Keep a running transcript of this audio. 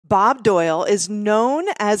Bob Doyle is known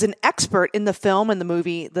as an expert in the film and the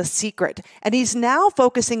movie The Secret, and he's now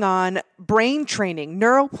focusing on brain training,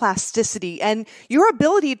 neuroplasticity, and your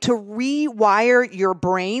ability to rewire your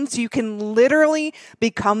brain so you can literally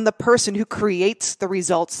become the person who creates the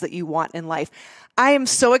results that you want in life. I am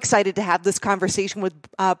so excited to have this conversation with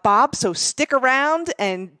Bob, so stick around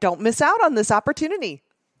and don't miss out on this opportunity.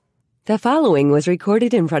 The following was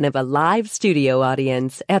recorded in front of a live studio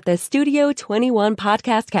audience at the Studio 21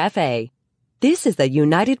 Podcast Cafe. This is the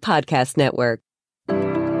United Podcast Network.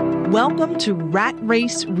 Welcome to Rat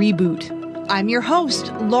Race Reboot. I'm your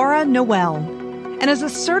host, Laura Noel. And as a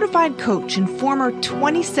certified coach and former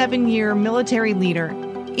 27-year military leader,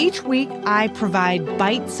 each week I provide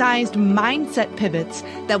bite-sized mindset pivots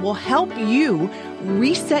that will help you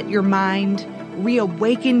reset your mind,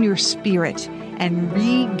 reawaken your spirit, and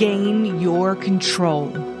regain your control.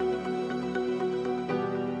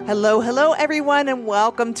 Hello, everyone, and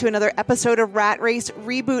welcome to another episode of Rat Race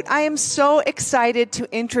Reboot. I am so excited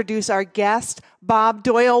to introduce our guest, Bob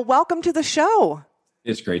Doyle. Welcome to the show.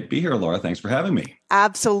 It's great to be here, Laura. Thanks for having me.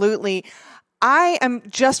 Absolutely. I am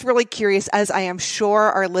just really curious, as I am sure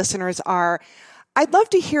our listeners are. I'd love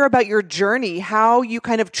to hear about your journey, how you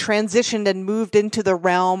kind of transitioned and moved into the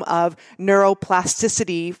realm of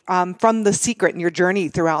neuroplasticity from The Secret and your journey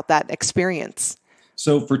throughout that experience.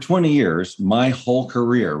 So for 20 years, my whole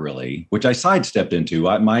career, really, which I sidestepped into,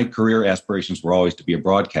 my career aspirations were always to be a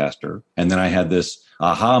broadcaster. And then I had this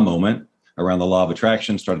aha moment around the law of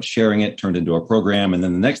attraction, started sharing it, turned into a program. And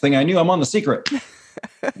then the next thing I knew, I'm on The Secret.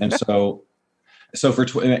 And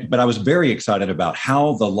but I was very excited about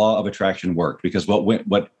how the law of attraction worked, because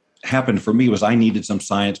what happened for me was I needed some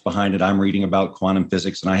science behind it. I'm reading about quantum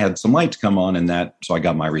physics and I had some lights come on in that. So I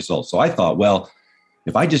got my results. So I thought, well,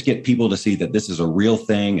 if I just get people to see that this is a real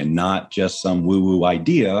thing and not just some woo-woo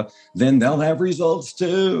idea, then they'll have results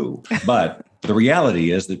too. But the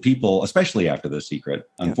reality is that people, especially after The Secret,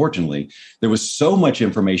 unfortunately, there was so much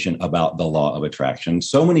information about the law of attraction,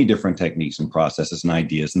 so many different techniques and processes and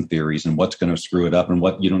ideas and theories and what's going to screw it up and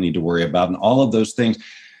what you don't need to worry about and all of those things,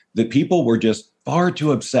 that people were just far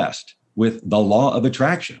too obsessed with the law of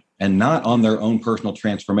attraction and not on their own personal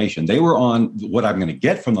transformation. They were on what I'm going to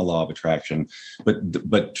get from the law of attraction,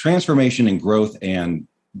 but transformation and growth and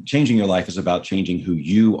changing your life is about changing who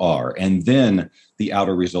you are. And then the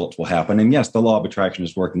outer results will happen. And yes, the law of attraction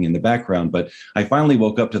is working in the background, but I finally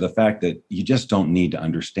woke up to the fact that you just don't need to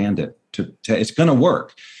understand it. It's going to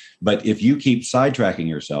work. But if you keep sidetracking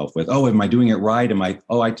yourself with, oh, am I doing it right?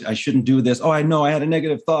 I shouldn't do this. Oh, I know I had a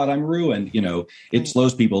negative thought. I'm ruined. It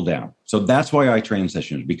slows people down. So that's why I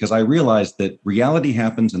transitioned, because I realized that reality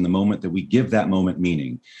happens in the moment that we give that moment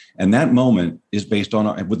meaning. And that moment is based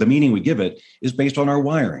on with the meaning we give it is based on our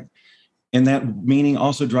wiring. And that meaning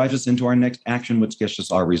also drives us into our next action, which gets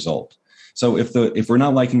us our result. So if we're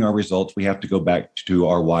not liking our results, we have to go back to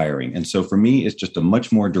our wiring. And so for me, it's just a much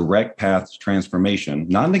more direct path to transformation,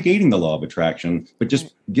 not negating the law of attraction, but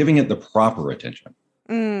just giving it the proper attention.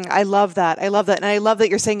 I love that. And I love that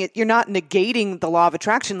you're saying you're not negating the law of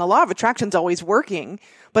attraction. The law of attraction is always working,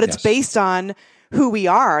 but it's based on who we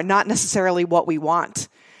are, not necessarily what we want.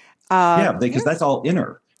 Because that's all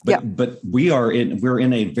inner. But we're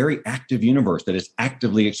in a very active universe that is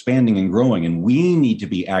actively expanding and growing, and we need to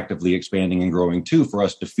be actively expanding and growing too for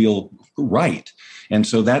us to feel right. And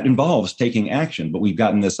so that involves taking action. But we've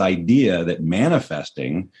gotten this idea that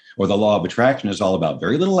manifesting or the law of attraction is all about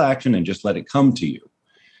very little action and just let it come to you.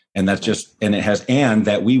 And that's and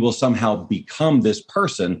that we will somehow become this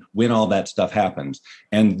person when all that stuff happens.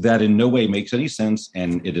 And that in no way makes any sense.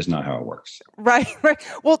 And it is not how it works. Right.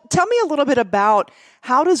 Well, tell me a little bit about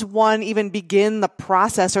how does one even begin the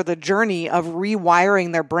process or the journey of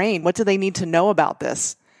rewiring their brain? What do they need to know about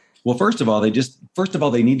this? Well, first of all, they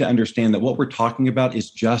need to understand that what we're talking about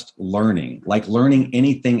is just learning, like learning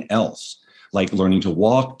anything else. Like learning to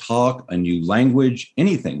walk, talk, a new language,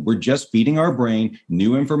 anything. We're just feeding our brain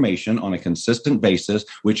new information on a consistent basis,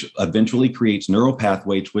 which eventually creates neural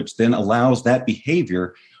pathways, which then allows that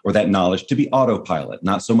behavior or that knowledge to be autopilot,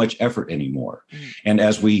 not so much effort anymore. And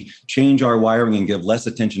as we change our wiring and give less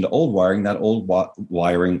attention to old wiring, that old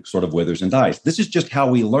wiring sort of withers and dies. This is just how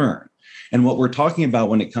we learn. And what we're talking about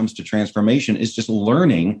when it comes to transformation is just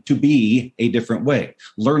learning to be a different way,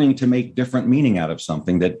 learning to make different meaning out of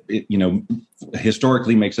something that,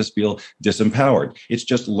 historically makes us feel disempowered. It's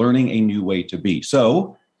just learning a new way to be.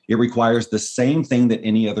 So it requires the same thing that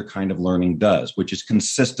any other kind of learning does, which is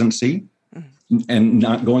consistency and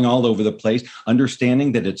not going all over the place,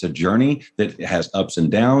 understanding that it's a journey that has ups and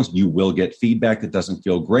downs. You will get feedback that doesn't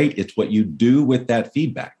feel great. It's what you do with that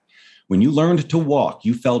feedback. When you learned to walk,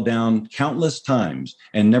 you fell down countless times,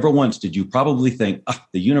 and never once did you probably think,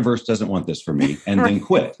 the universe doesn't want this for me, and then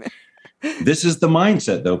quit. This is the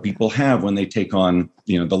mindset, though, people have when they take on,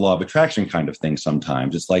 the law of attraction kind of thing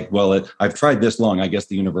sometimes. It's like, well, I've tried this long. I guess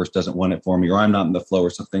the universe doesn't want it for me, or I'm not in the flow or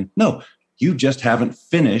something. No, you just haven't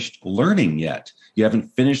finished learning yet. You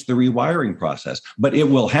haven't finished the rewiring process, but it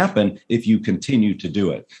will happen if you continue to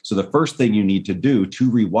do it. So the first thing you need to do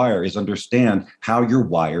to rewire is understand how you're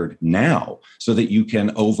wired now so that you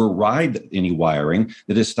can override any wiring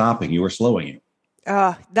that is stopping you or slowing you.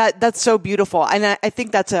 That's so beautiful. And I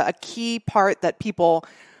think that's a key part that people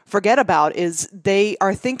forget about is they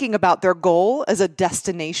are thinking about their goal as a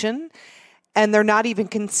destination. And they're not even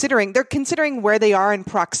they're considering where they are in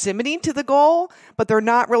proximity to the goal, but they're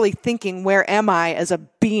not really thinking, where am I as a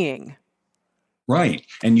being? Right.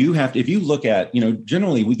 And if you look at,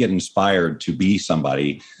 generally we get inspired to be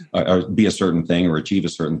somebody or be a certain thing or achieve a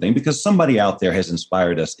certain thing because somebody out there has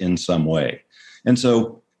inspired us in some way. And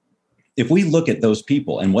so if we look at those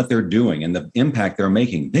people and what they're doing and the impact they're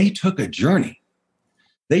making, they took a journey.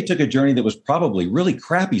 They took a journey that was probably really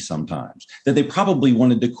crappy sometimes, that they probably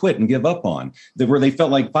wanted to quit and give up on, where they felt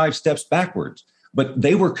like 5 steps backwards. But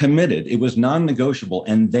they were committed. It was non-negotiable.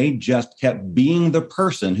 And they just kept being the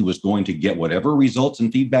person who was going to get whatever results and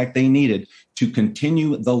feedback they needed to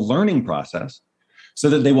continue the learning process so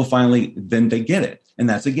that they will finally, then they get it. And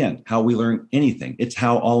that's, again, how we learn anything. It's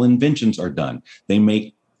how all inventions are done. They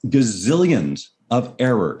make gazillions of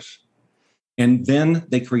errors. And then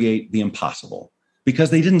they create the impossible.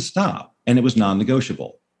 Because they didn't stop and it was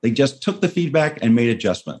non-negotiable. They just took the feedback and made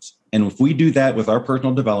adjustments. And if we do that with our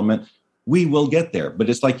personal development, we will get there. But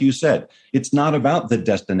it's like you said, it's not about the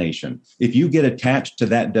destination. If you get attached to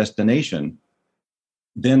that destination,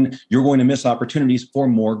 then you're going to miss opportunities for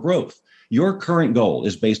more growth. Your current goal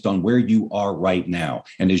is based on where you are right now.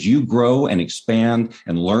 And as you grow and expand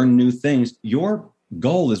and learn new things, your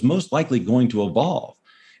goal is most likely going to evolve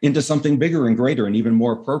into something bigger and greater and even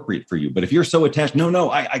more appropriate for you. But if you're so attached,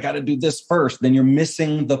 I got to do this first, then you're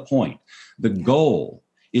missing the point. The goal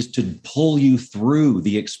is to pull you through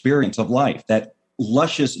the experience of life, that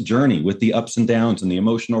luscious journey with the ups and downs and the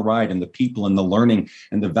emotional ride and the people and the learning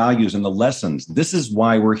and the values and the lessons. This is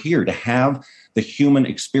why we're here, to have the human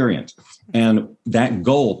experience. And that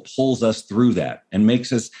goal pulls us through that and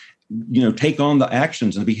makes us take on the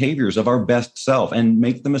actions and behaviors of our best self and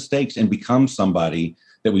make the mistakes and become somebody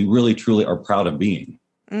that we really, truly are proud of being.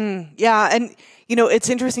 Yeah. And, it's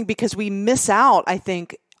interesting because we miss out, I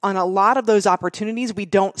think, on a lot of those opportunities. We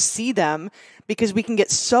don't see them because we can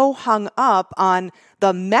get so hung up on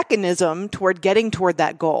the mechanism toward getting toward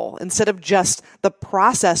that goal instead of just the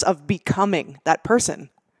process of becoming that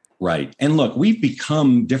person. Right. And look, we've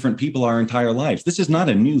become different people our entire lives. This is not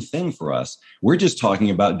a new thing for us. We're just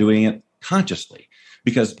talking about doing it consciously.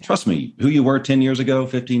 Because trust me, who you were 10 years ago,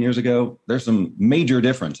 15 years ago, there's some major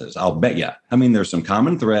differences. I'll bet you. I mean, there's some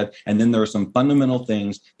common thread, and then there are some fundamental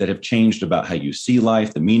things that have changed about how you see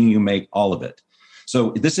life, the meaning you make, all of it.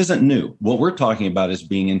 So this isn't new. What we're talking about is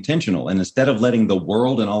being intentional. And instead of letting the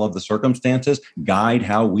world and all of the circumstances guide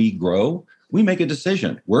how we grow, we make a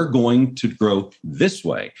decision. We're going to grow this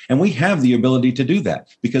way. And we have the ability to do that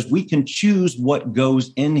because we can choose what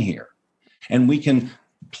goes in here. And we can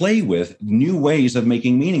play with new ways of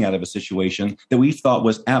making meaning out of a situation that we thought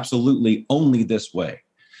was absolutely only this way.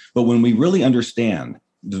 But when we really understand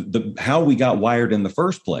the how we got wired in the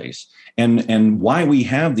first place and why we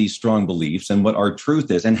have these strong beliefs and what our truth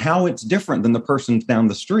is and how it's different than the person down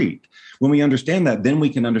the street, when we understand that, then we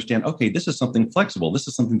can understand, okay, this is something flexible. This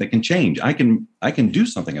is something that can change. I can do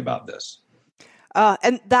something about this.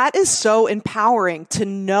 And that is so empowering to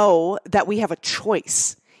know that we have a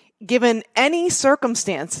choice. Given any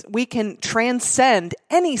circumstance, we can transcend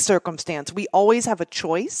any circumstance. We always have a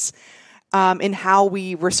choice in how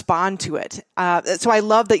we respond to it. So I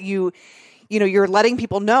love that you're letting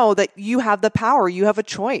people know that you have the power. You have a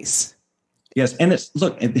choice. Yes. And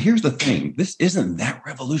and here's the thing. This isn't that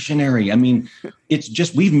revolutionary. I mean, it's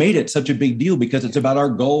just we've made it such a big deal because it's about our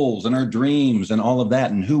goals and our dreams and all of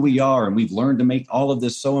that and who we are. And we've learned to make all of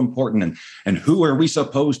this so important. And who are we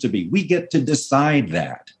supposed to be? We get to decide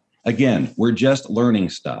that. Again, we're just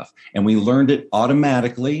learning stuff, and we learned it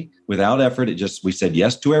automatically without effort. We said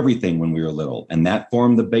yes to everything when we were little, and that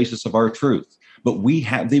formed the basis of our truth. But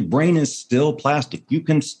the brain is still plastic. You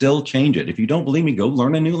can still change it. If you don't believe me, go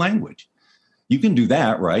learn a new language. You can do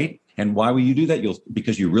that, right? And why will you do that?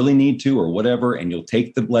 Because you really need to or whatever, and you'll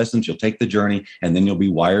take the lessons, you'll take the journey, and then you'll be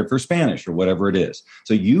wired for Spanish or whatever it is.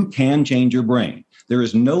 So you can change your brain. There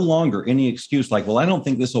is no longer any excuse like, well, I don't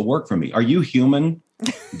think this will work for me. Are you human?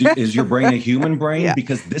 Is your brain a human brain? Yeah.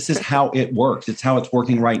 Because this is how it works. It's how it's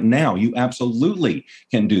working right now. You absolutely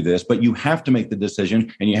can do this, but you have to make the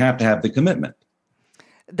decision and you have to have the commitment.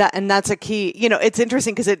 That's a key. It's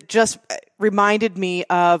interesting because it just reminded me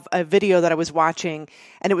of a video that I was watching,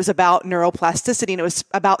 and it was about neuroplasticity, and it was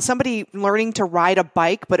about somebody learning to ride a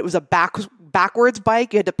bike, but it was a backwards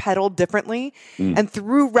bike. You had to pedal differently. And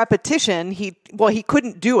through repetition, he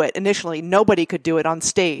couldn't do it initially. Nobody could do it on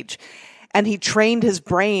stage. And he trained his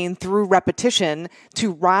brain through repetition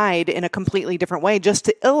to ride in a completely different way, just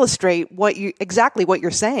to illustrate exactly what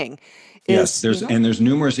you're saying. Yes, there's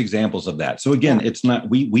numerous examples of that. So again, it's not,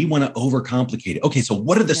 we want to overcomplicate it. Okay, so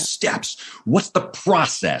what are the steps? What's the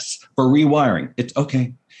process for rewiring? It's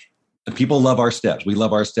okay. People love our steps. We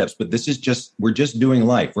love our steps, but we're just doing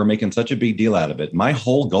life. We're making such a big deal out of it. My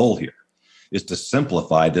whole goal here is to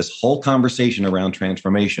simplify this whole conversation around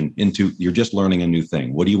transformation into you're just learning a new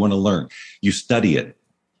thing. What do you want to learn? You study it.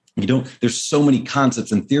 There's so many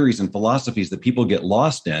concepts and theories and philosophies that people get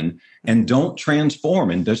lost in and don't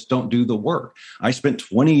transform and just don't do the work. I spent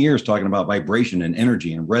 20 years talking about vibration and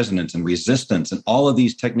energy and resonance and resistance and all of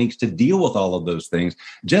these techniques to deal with all of those things,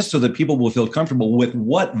 just so that people will feel comfortable with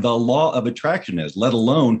what the law of attraction is, let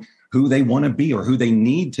alone who they want to be or who they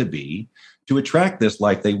need to be to attract this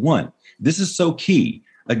life they want. This is so key.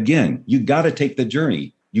 Again, you got to take the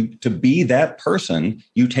journey. To be that person,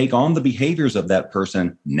 you take on the behaviors of that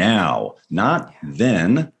person now, not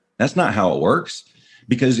then. That's not how it works.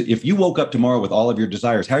 Because if you woke up tomorrow with all of your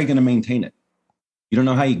desires, how are you going to maintain it? You don't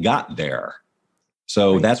know how you got there.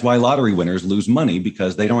 So that's why lottery winners lose money,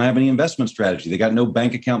 because they don't have any investment strategy. They got no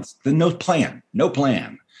bank accounts, no plan.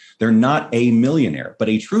 They're not a millionaire, but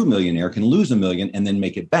a true millionaire can lose $1 million and then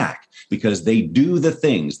make it back because they do the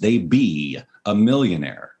things. They be a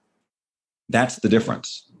millionaire. That's the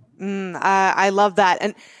difference. I love that.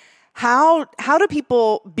 And how do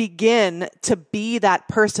people begin to be that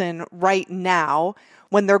person right now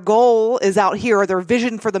when their goal is out here or their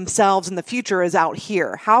vision for themselves in the future is out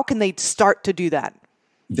here? How can they start to do that?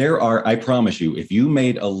 I promise you, if you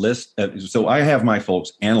made a list, so I have my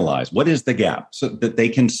folks analyze what is the gap so that they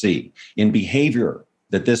can see in behavior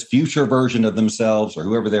that this future version of themselves or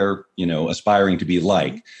whoever they're, aspiring to be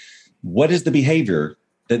like, what is the behavior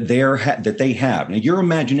that they have. Now, your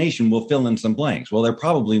imagination will fill in some blanks. Well, they're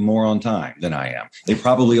probably more on time than I am. They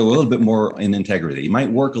probably are a little bit more in integrity. They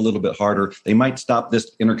might work a little bit harder. They might stop this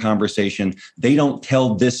inner conversation. They don't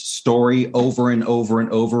tell this story over and over and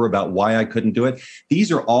over about why I couldn't do it.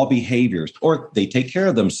 These are all behaviors. Or they take care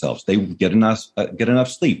of themselves. They get enough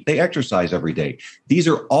sleep. They exercise every day. These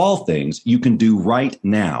are all things you can do right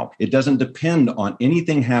now. It doesn't depend on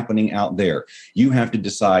anything happening out there. You have to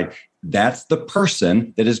decide, that's the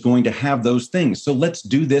person that is going to have those things. So let's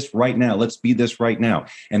do this right now. Let's be this right now.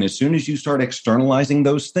 And as soon as you start externalizing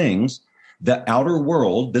those things, the outer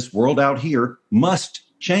world, this world out here, must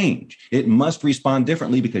change. It must respond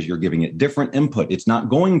differently because you're giving it different input. It's not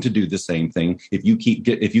going to do the same thing if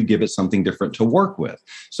you give it something different to work with.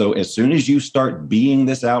 So as soon as you start being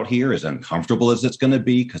this out here, as uncomfortable as it's going to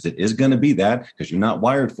be, because it is going to be that, because you're not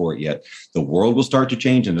wired for it yet, the world will start to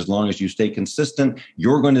change. And as long as you stay consistent,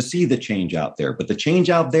 you're going to see the change out there. But the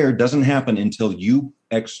change out there doesn't happen until you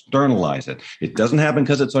externalize it. It doesn't happen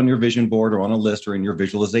because it's on your vision board or on a list or in your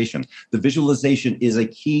visualization. The visualization is a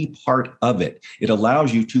key part of it. It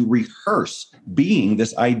allows you to rehearse being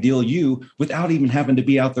this ideal you without even having to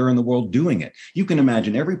be out there in the world doing it. You can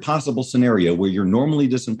imagine every possible scenario where you're normally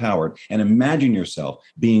disempowered and imagine yourself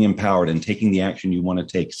being empowered and taking the action you want to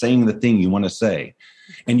take, saying the thing you want to say.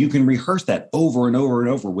 And you can rehearse that over and over and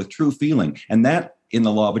over with true feeling. And that, in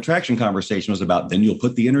the law of attraction conversation, was about then you'll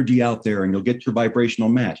put the energy out there and you'll get your vibrational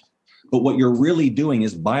match. But what you're really doing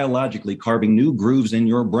is biologically carving new grooves in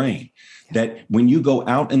your brain that when you go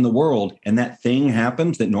out in the world and that thing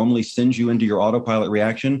happens that normally sends you into your autopilot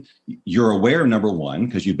reaction, you're aware, number one,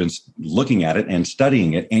 because you've been looking at it and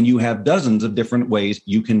studying it, and you have dozens of different ways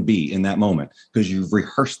you can be in that moment because you've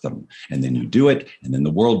rehearsed them. And then you do it, and then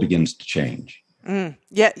the world begins to change.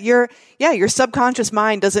 Yeah, your subconscious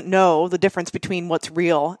mind doesn't know the difference between what's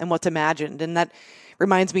real and what's imagined. And that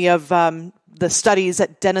reminds me of the studies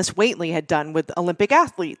that Dennis Waitley had done with Olympic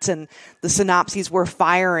athletes, and the synapses were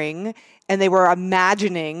firing and they were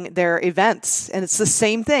imagining their events. And it's the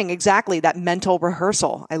same thing, exactly, that mental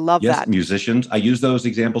rehearsal. I love that. Musicians, I use those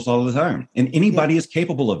examples all the time. And anybody is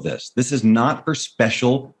capable of this. This is not for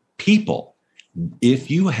special people. If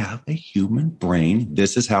you have a human brain,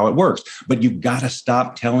 this is how it works. But you've got to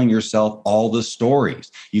stop telling yourself all the stories.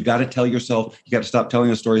 You got to stop telling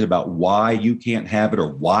the stories about why you can't have it or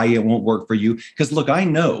why it won't work for you. Because look, I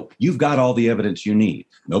know you've got all the evidence you need.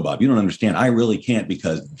 No, Bob, you don't understand. I really can't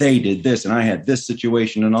because they did this and I had this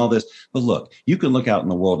situation and all this. But look, you can look out in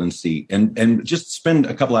the world and see, and just spend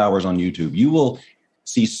a couple hours on YouTube. You will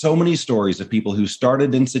see so many stories of people who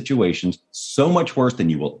started in situations so much worse than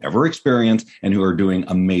you will ever experience and who are doing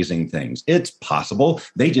amazing things. It's possible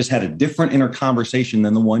they just had a different inner conversation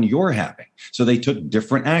than the one you're having. So they took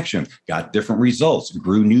different action, got different results,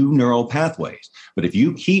 grew new neural pathways. But if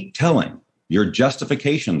you keep telling your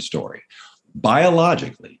justification story,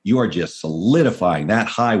 biologically, you are just solidifying that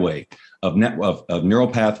highway of neural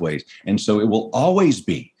pathways. And so it will always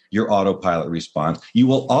be your autopilot response. You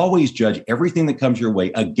will always judge everything that comes your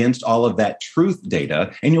way against all of that truth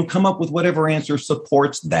data, and you'll come up with whatever answer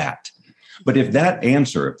supports that. But if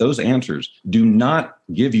those answers do not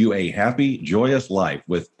give you a happy, joyous life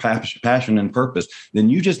with passion and purpose, then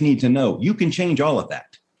you just need to know you can change all of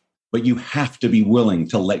that. But you have to be willing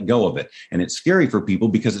to let go of it. And it's scary for people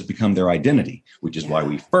because it's become their identity, which is why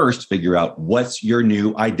we first figure out what's your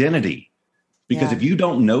new identity. Because if you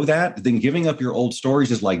don't know that, then giving up your old stories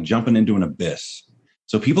is like jumping into an abyss.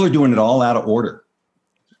 So people are doing it all out of order,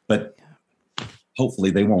 but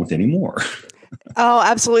hopefully they won't anymore. Oh,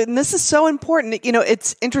 absolutely. And this is so important. You know,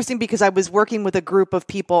 it's interesting because I was working with a group of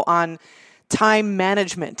people on time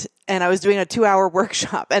management, and I was doing a 2-hour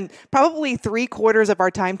workshop, and probably 3/4 of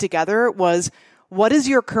our time together was, what is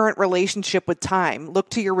your current relationship with time? Look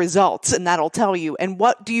to your results, and that'll tell you. And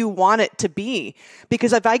what do you want it to be?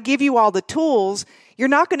 Because if I give you all the tools, you're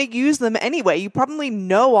not going to use them anyway. You probably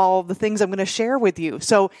know all of the things I'm going to share with you.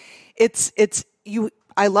 So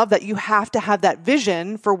I love that you have to have that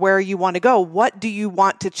vision for where you want to go. What do you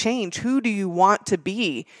want to change? Who do you want to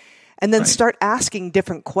be? And then start asking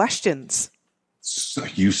different questions. So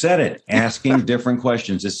you said it. Asking different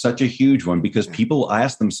questions is such a huge one because people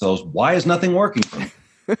ask themselves, why is nothing working for me?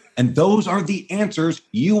 And those are the answers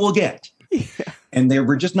you will get. Yeah. And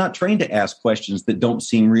we're just not trained to ask questions that don't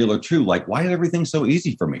seem real or true. Like, why is everything so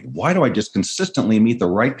easy for me? Why do I just consistently meet the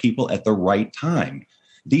right people at the right time?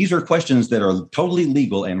 These are questions that are totally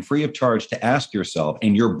legal and free of charge to ask yourself.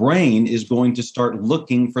 And your brain is going to start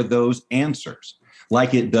looking for those answers.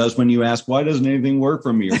 Like it does when you ask, why doesn't anything work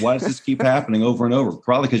for me? Or why does this keep happening over and over?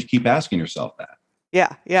 Probably because you keep asking yourself that.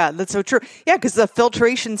 Yeah, that's so true. Yeah, because the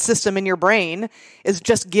filtration system in your brain is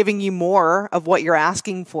just giving you more of what you're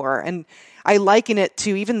asking for. And I liken it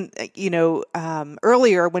to even,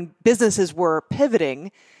 earlier when businesses were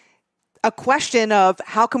pivoting, a question of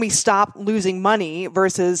how can we stop losing money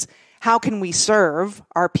versus how can we serve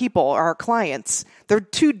our people, our clients? They're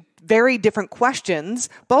two very different questions,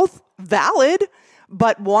 both valid,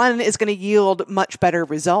 but one is going to yield much better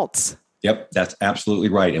results. Yep, that's absolutely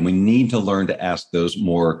right. And we need to learn to ask those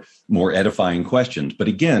more edifying questions. But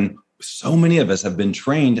again, so many of us have been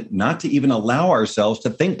trained not to even allow ourselves to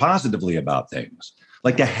think positively about things,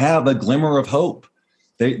 like to have a glimmer of hope.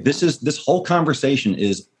 This whole conversation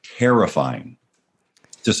is terrifying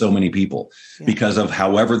to so many people because of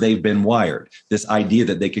however they've been wired. This idea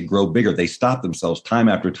that they could grow bigger, they stop themselves time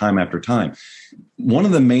after time after time. One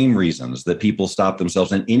of the main reasons that people stop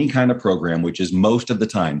themselves in any kind of program, which is most of the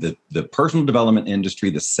time, the personal development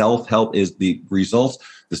industry, the self-help is the results,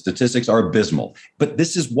 the statistics are abysmal. But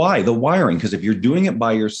this is why, the wiring, because if you're doing it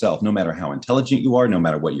by yourself, no matter how intelligent you are, no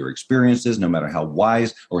matter what your experience is, no matter how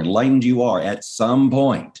wise or enlightened you are, at some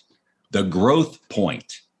point, the growth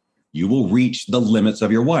point, you will reach the limits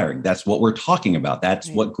of your wiring. That's what we're talking about. That's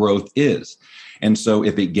what growth is. And so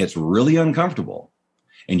if it gets really uncomfortable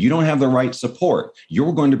and you don't have the right support,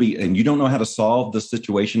 you're going to be, and you don't know how to solve the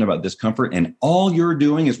situation about discomfort, and all you're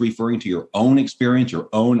doing is referring to your own experience, your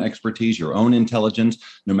own expertise, your own intelligence,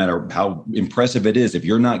 no matter how impressive it is. If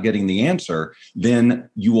you're not getting the answer, then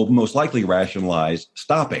you will most likely rationalize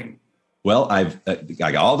stopping. Well, I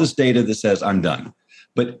got all this data that says I'm done.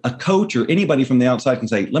 But a coach or anybody from the outside can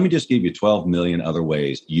say, let me just give you 12 million other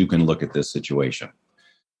ways you can look at this situation.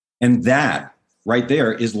 And that right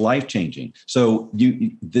there is life-changing. So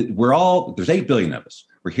there's 8 billion of us.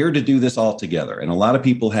 We're here to do this all together. And a lot of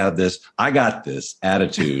people have this, I got this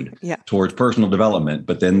attitude towards personal development,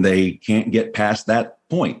 but then they can't get past that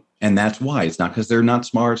point. And that's why. It's not because they're not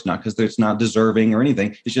smart. It's not because it's not deserving or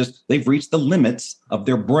anything. It's just they've reached the limits of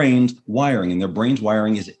their brain's wiring, and their brain's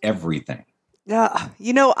wiring is everything.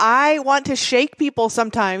 I want to shake people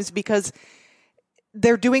sometimes because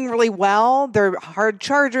they're doing really well. They're hard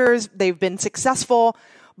chargers. They've been successful,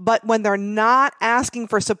 But when they're not asking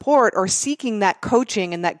for support or seeking that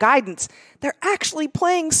coaching and that guidance, they're actually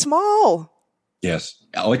playing small. Yes.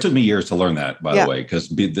 Oh, it took me years to learn that, by the way, because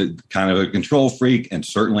the kind of a control freak, and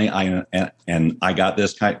certainly I got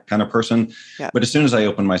this kind of person. Yeah. But as soon as I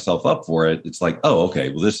opened myself up for it, it's like, oh, okay,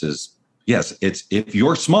 well, this is, yes, it's, if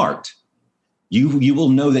you're smart, you will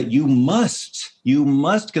know that you must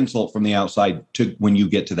consult from the outside to when you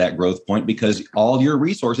get to that growth point, because all your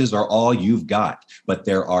resources are all you've got. But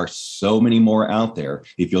there are so many more out there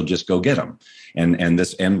if you'll just go get them. And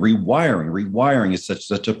rewiring is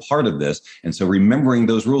such a part of this. And so remembering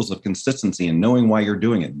those rules of consistency and knowing why you're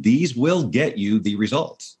doing it, these will get you the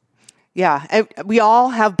results. Yeah, we all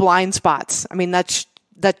have blind spots. I mean, that's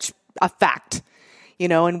a fact.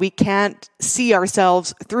 And we can't see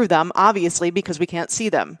ourselves through them, obviously, because we can't see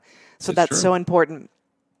them. So that's so important.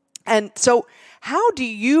 And so how do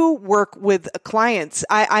you work with clients?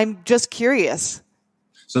 I'm just curious.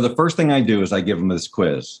 So the first thing I do is I give them this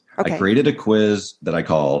quiz. Okay. I created a quiz that I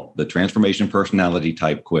call the Transformation Personality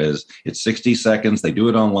Type Quiz. It's 60 seconds. They do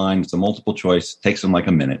it online. It's a multiple choice. It takes them like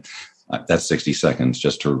a minute. That's 60 seconds,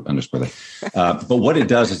 just to underscore that. But what it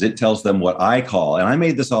does is it tells them what I call, and I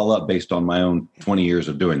made this all up based on my own 20 years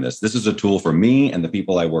of doing this. This is a tool for me and the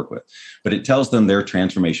people I work with. But it tells them their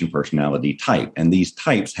transformation personality type. And these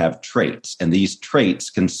types have traits. And these traits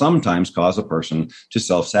can sometimes cause a person to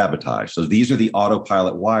self-sabotage. So these are the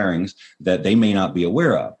autopilot wirings that they may not be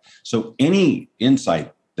aware of. So any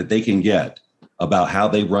insight that they can get about how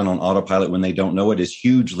they run on autopilot when they don't know it is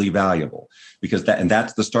hugely valuable, because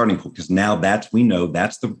that's the starting point, because now we know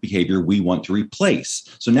that's the behavior we want to replace.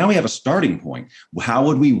 So now we have a starting point. How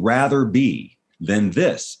would we rather be than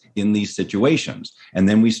this in these situations? And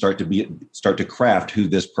then we start to craft who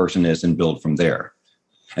this person is and build from there.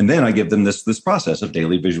 And then I give them this process of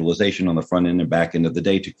daily visualization on the front end and back end of the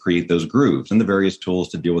day to create those grooves and the various tools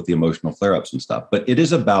to deal with the emotional flare-ups and stuff. But it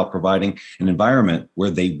is about providing an environment where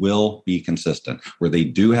they will be consistent, where they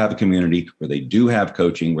do have a community, where they do have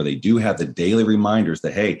coaching, where they do have the daily reminders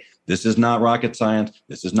that, hey, this is not rocket science.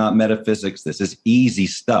 This is not metaphysics. This is easy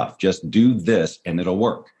stuff. Just do this and it'll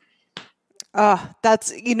work.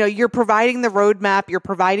 That's, you're providing the roadmap, you're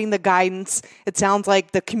providing the guidance. It sounds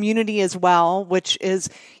like the community as well, which is,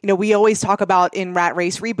 we always talk about in Rat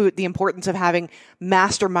Race Reboot, the importance of having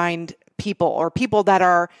mastermind people, or people that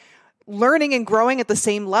are learning and growing at the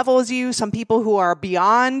same level as you, some people who are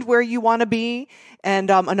beyond where you want to be,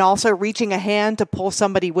 and also reaching a hand to pull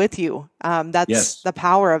somebody with you. That's the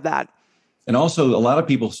power of that. And also, a lot of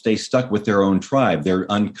people stay stuck with their own tribe. They're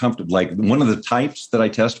uncomfortable. Like, one of the types that I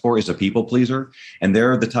test for is a people pleaser. And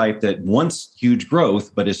they're the type that wants huge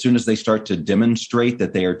growth, but as soon as they start to demonstrate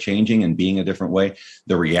that they are changing and being a different way,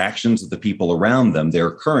 the reactions of the people around them, their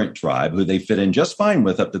current tribe, who they fit in just fine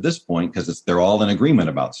with up to this point, because they're all in agreement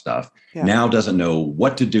about stuff, now doesn't know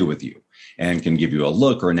what to do with you, and can give you a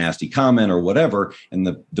look or a nasty comment or whatever. And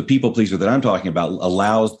the people pleaser that I'm talking about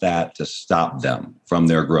allows that to stop them from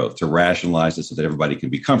their growth, to rationalize it so that everybody can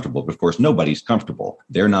be comfortable. But of course, nobody's comfortable.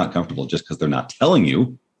 They're not comfortable just because they're not telling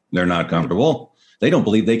you they're not comfortable. They don't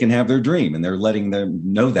believe they can have their dream, and they're letting them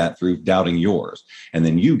know that through doubting yours. And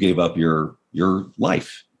then you gave up your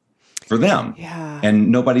life for them. Yeah. And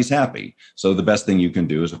nobody's happy. So the best thing you can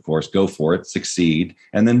do is, of course, go for it, succeed,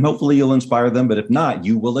 and then hopefully you'll inspire them. But if not,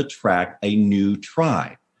 you will attract a new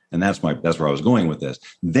tribe. And that's where I was going with this.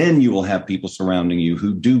 Then you will have people surrounding you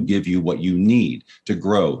who do give you what you need to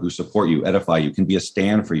grow, who support you, edify you, can be a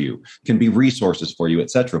stand for you, can be resources for you,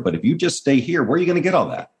 etc. But if you just stay here, where are you going to get all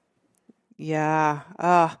that? Yeah.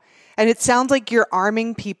 And it sounds like you're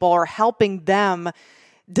arming people or helping them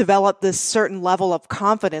develop this certain level of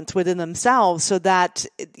confidence within themselves, so that,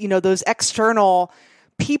 those external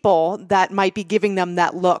people that might be giving them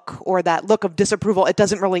that look or that look of disapproval, it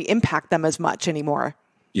doesn't really impact them as much anymore.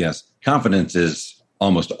 Yes. Confidence is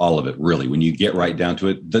almost all of it, really, when you get right down to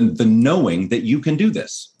it. The knowing that you can do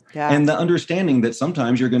this. Yeah. And the understanding that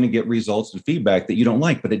sometimes you're going to get results and feedback that you don't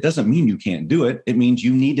like, but it doesn't mean you can't do it. It means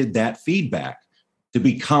you needed that feedback to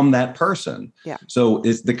become that person. Yeah. So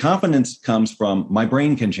the confidence comes from, my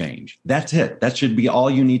brain can change. That's it. That should be all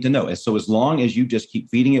you need to know. And so as long as you just keep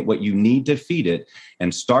feeding it what you need to feed it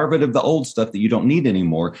and starve it of the old stuff that you don't need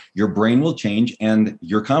anymore, your brain will change and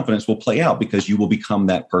your confidence will play out, because you will become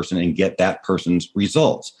that person and get that person's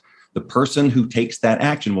results. The person who takes that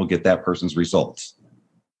action will get that person's results.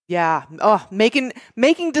 Yeah.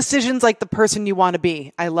 Making decisions like the person you want to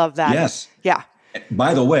be. I love that. Yes. Yeah.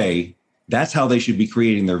 By the way, that's how they should be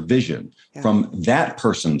creating their vision, from that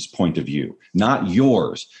person's point of view, not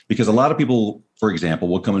yours. Because a lot of people for example,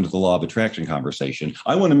 will come into the law of attraction conversation.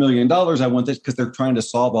 I want $1 million. I want this, because they're trying to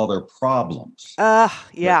solve all their problems.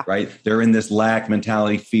 Yeah. Right. They're in this lack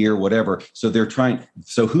mentality, fear, whatever. So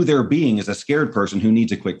who they're being is a scared person who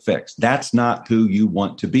needs a quick fix. That's not who you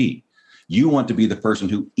want to be. You want to be the person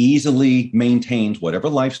who easily maintains whatever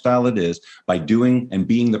lifestyle it is by doing and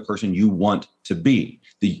being the person you want to be.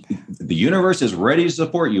 The universe is ready to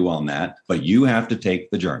support you on that, but you have to take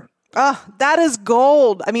the journey. That is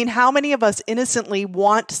gold. I mean, how many of us innocently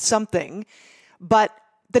want something, but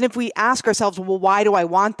then if we ask ourselves, well, why do I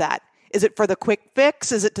want that? Is it for the quick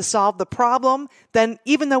fix? Is it to solve the problem? Then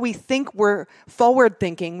even though we think we're forward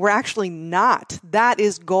thinking, we're actually not. That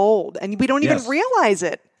is gold. And we don't even realize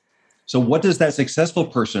it. So what does that successful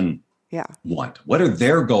person want? What are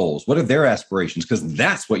their goals? What are their aspirations? Because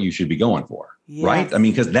that's what you should be going for, right? I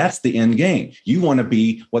mean, because that's the end game. You want to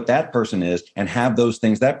be what that person is and have those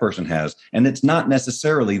things that person has. And it's not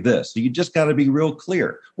necessarily this. So you just got to be real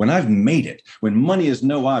clear. When I've made it, when money is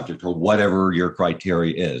no object or whatever your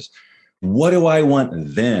criteria is, what do I want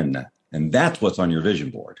then? And that's what's on your vision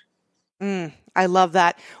board. I love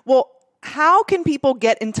that. Well, how can people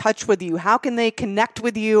get in touch with you? How can they connect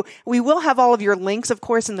with you? We will have all of your links, of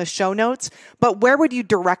course, in the show notes, but where would you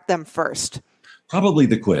direct them first? Probably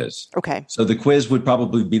the quiz. Okay. So the quiz would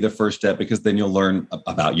probably be the first step, because then you'll learn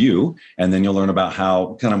about you, and then you'll learn about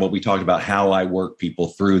how, kind of what we talked about, how I work people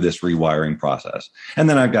through this rewiring process. And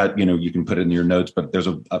then I've got, you can put it in your notes, but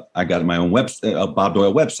I got my own a Bob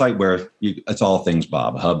Doyle website where it's all things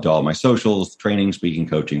Bob, hub to all my socials, training, speaking,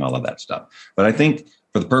 coaching, all of that stuff. But I think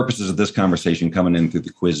for the purposes of this conversation, coming in through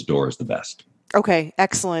the quiz door is the best. Okay,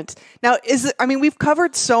 excellent. Now, we've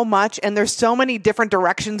covered so much and there's so many different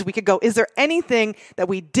directions we could go. Is there anything that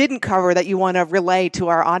we didn't cover that you want to relay to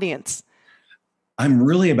our audience? I'm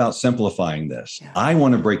really about simplifying this. Yeah. I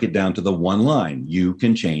want to break it down to the one line. You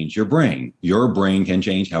can change your brain. Your brain can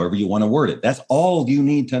change however you want to word it. That's all you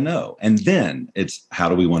need to know. And then it's how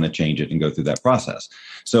do we want to change it and go through that process?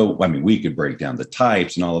 So, we could break down the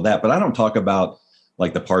types and all of that, but I don't talk about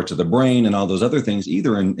like the parts of the brain and all those other things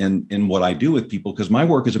either in what I do with people, because my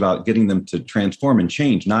work is about getting them to transform and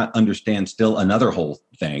change, not understand still another whole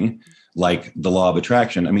thing like the law of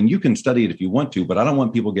attraction. You can study it if you want to, but I don't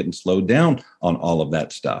want people getting slowed down on all of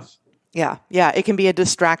that stuff. Yeah. It can be a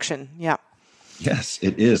distraction. Yeah. Yes,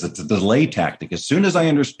 it is. It's a delay tactic. As soon as I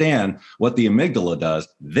understand what the amygdala does,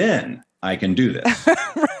 then I can do this.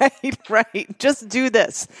 Right. Just do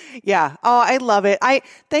this. Yeah. Oh, I love it. I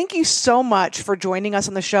thank you so much for joining us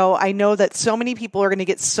on the show. I know that so many people are going to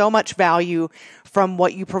get so much value from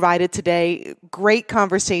what you provided today. Great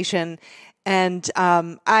conversation. And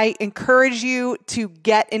I encourage you to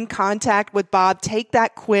get in contact with Bob. Take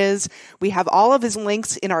that quiz. We have all of his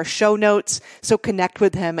links in our show notes, so connect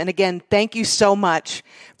with him. And again, thank you so much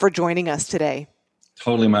for joining us today.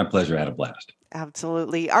 Totally my pleasure. I had a blast.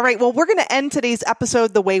 Absolutely. All right. Well, we're going to end today's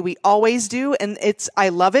episode the way we always do. And I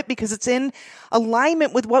love it because it's in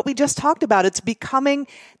alignment with what we just talked about. It's becoming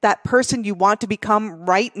that person you want to become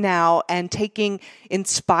right now and taking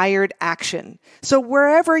inspired action. So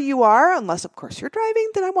wherever you are, unless of course you're driving,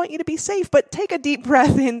 then I want you to be safe, but take a deep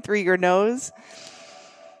breath in through your nose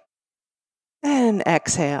and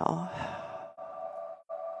exhale.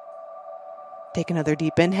 Take another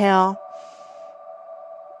deep inhale.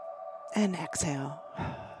 And exhale.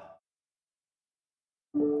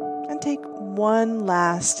 And take one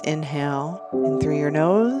last inhale in through your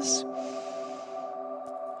nose.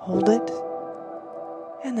 Hold it.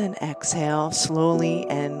 And then exhale slowly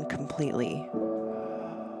and completely.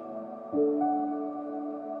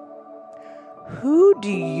 Who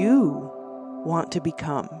do you want to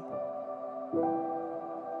become?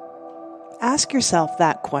 Ask yourself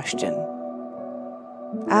that question.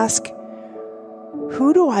 Ask,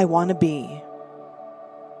 who do I want to be?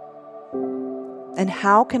 And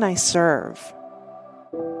how can I serve?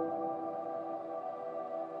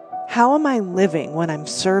 How am I living when I'm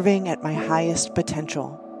serving at my highest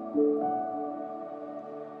potential?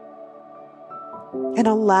 And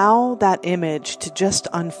allow that image to just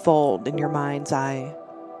unfold in your mind's eye.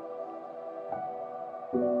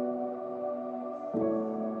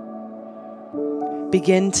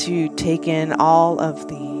 Begin to take in all of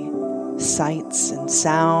the sights and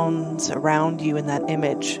sounds around you in that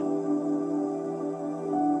image.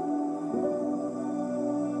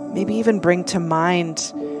 Maybe even bring to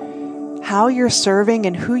mind how you're serving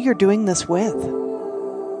and who you're doing this with.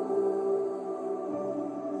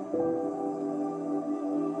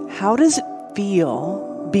 How does it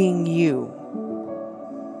feel being you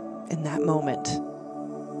in that moment?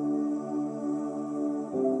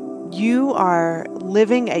 You are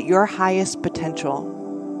living at your highest potential.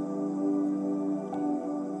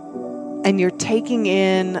 and you're taking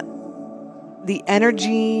in the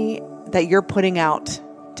energy that you're putting out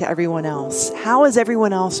to everyone else. How is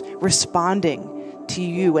everyone else responding to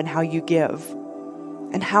you and how you give?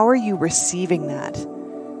 And how are you receiving that?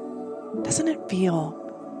 Doesn't it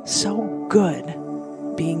feel so good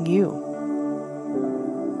being you?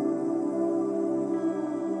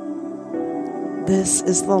 This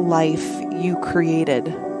is the life you created.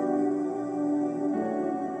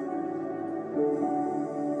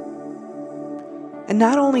 And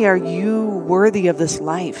not only are you worthy of this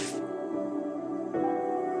life,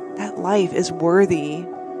 that life is worthy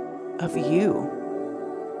of you.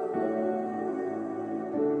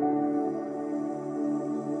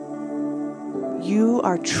 You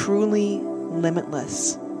are truly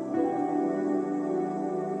limitless.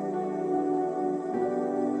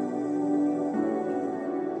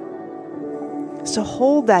 So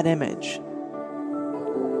hold that image.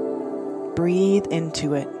 Breathe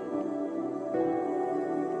into it.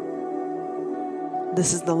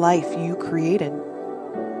 This is the life you created.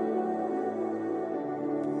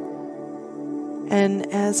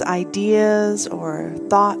 And as ideas or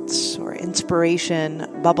thoughts or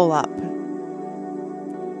inspiration bubble up,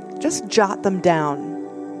 just jot them down.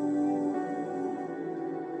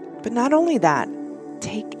 But not only that,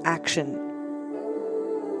 take action.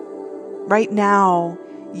 Right now,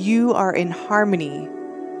 you are in harmony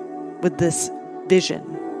with this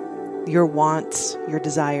vision, your wants, your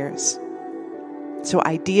desires. So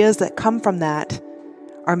ideas that come from that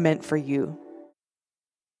are meant for you.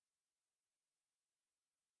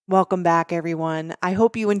 Welcome back, everyone. I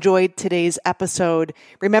hope you enjoyed today's episode.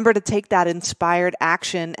 Remember to take that inspired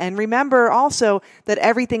action, and remember also that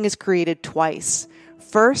everything is created twice.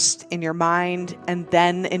 First in your mind and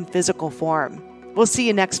then in physical form. We'll see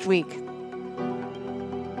you next week.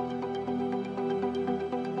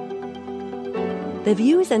 The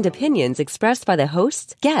views and opinions expressed by the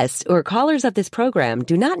hosts, guests, or callers of this program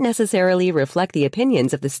do not necessarily reflect the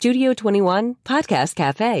opinions of the Studio 21 Podcast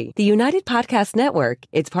Cafe, the United Podcast Network,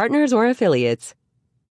 its partners, or affiliates.